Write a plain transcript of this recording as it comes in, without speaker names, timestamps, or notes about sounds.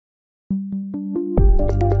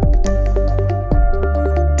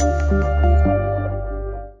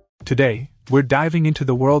Today, we're diving into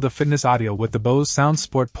the world of fitness audio with the Bose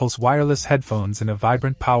SoundSport Pulse wireless headphones in a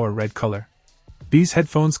vibrant power red color. These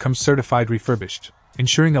headphones come certified refurbished,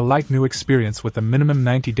 ensuring a like-new experience with a minimum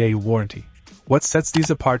 90-day warranty. What sets these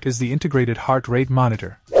apart is the integrated heart rate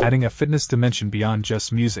monitor, adding a fitness dimension beyond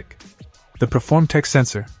just music. The PerformTech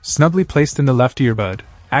sensor, snugly placed in the left earbud,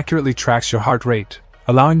 accurately tracks your heart rate,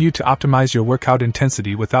 allowing you to optimize your workout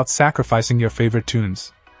intensity without sacrificing your favorite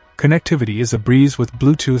tunes. Connectivity is a breeze with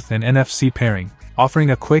Bluetooth and NFC pairing,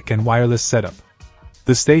 offering a quick and wireless setup.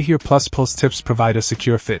 The Stay Here Plus Pulse tips provide a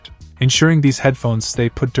secure fit, ensuring these headphones stay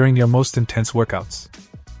put during your most intense workouts.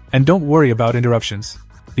 And don't worry about interruptions.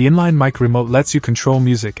 The inline mic remote lets you control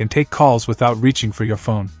music and take calls without reaching for your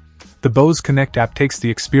phone. The Bose Connect app takes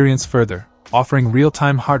the experience further, offering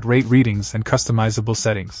real-time heart rate readings and customizable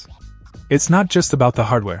settings. It's not just about the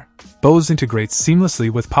hardware. Bose integrates seamlessly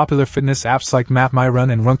with popular fitness apps like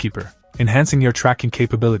MapMyRun and Runkeeper, enhancing your tracking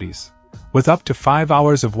capabilities. With up to 5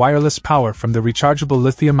 hours of wireless power from the rechargeable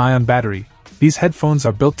lithium-ion battery, these headphones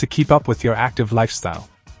are built to keep up with your active lifestyle.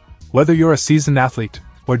 Whether you're a seasoned athlete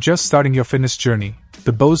or just starting your fitness journey,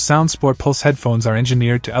 the Bose SoundSport Pulse headphones are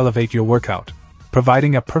engineered to elevate your workout,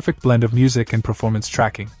 providing a perfect blend of music and performance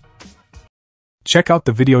tracking. Check out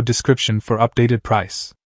the video description for updated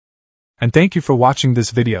price. And thank you for watching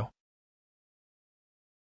this video.